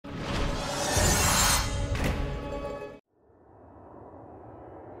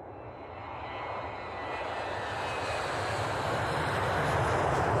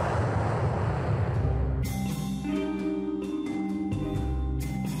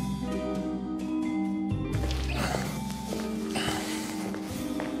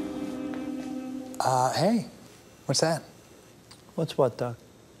Hey, what's that? What's what, Doug?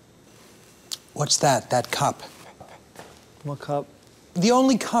 What's that? That cup. What cup? The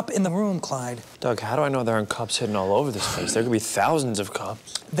only cup in the room, Clyde. Doug, how do I know there aren't cups hidden all over this place? There could be thousands of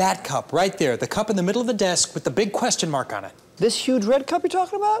cups. That cup, right there. The cup in the middle of the desk with the big question mark on it. This huge red cup you're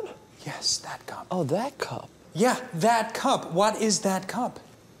talking about? Yes, that cup. Oh, that cup. Yeah, that cup. What is that cup?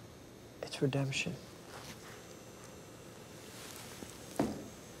 It's redemption.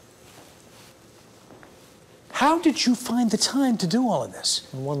 How did you find the time to do all of this?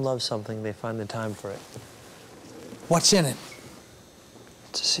 When one loves something, they find the time for it. What's in it?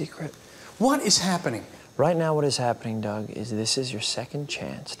 It's a secret. What is happening? Right now, what is happening, Doug, is this is your second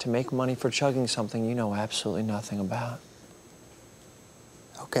chance to make money for chugging something you know absolutely nothing about.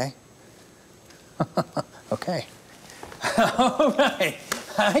 Okay. Okay. All right.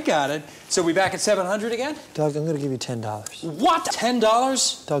 I got it. So we back at 700 again? Doug, I'm going to give you $10. What?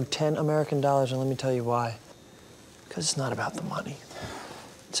 $10? Doug, 10 American dollars, and let me tell you why. Because it's not about the money.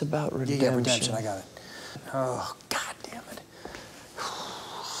 It's about redemption. Yeah, redemption. I got it. Oh, God damn it.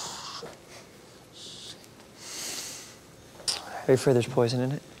 Are you afraid there's poison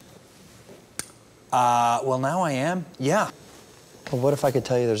in it? Well, now I am. Yeah. Well, what if I could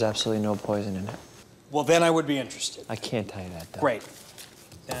tell you there's absolutely no poison in it? Well, then I would be interested. I can't tell you that, Doug. Great.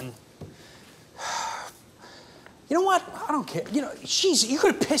 Then... You know what? I don't care. You know, jeez, you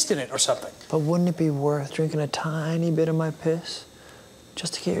could have pissed in it or something. But wouldn't it be worth drinking a tiny bit of my piss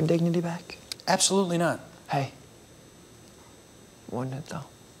just to get your dignity back? Absolutely not. Hey. Wouldn't it, though?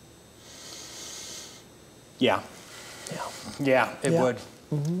 Yeah. Yeah. Yeah, it would.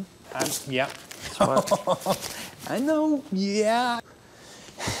 Mm-hmm. Yeah. Smart. I know. Yeah.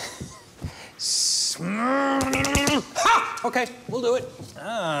 Ha! Okay, we'll do it.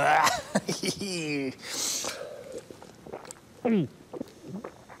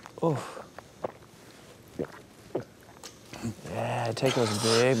 Oof. Yeah, take those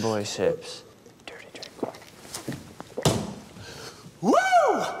big boy sips. Dirty drink. Woo!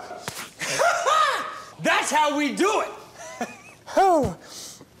 That's how we do it. Oh.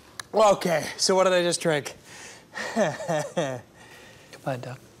 Okay, so what did I just drink? Goodbye,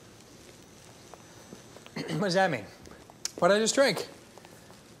 Doug. What does that mean? What did I just drink?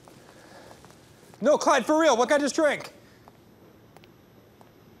 No, Clyde, for real, what did I just drink?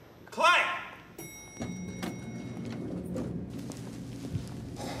 Clyde!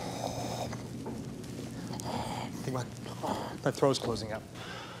 Think my throat's closing up.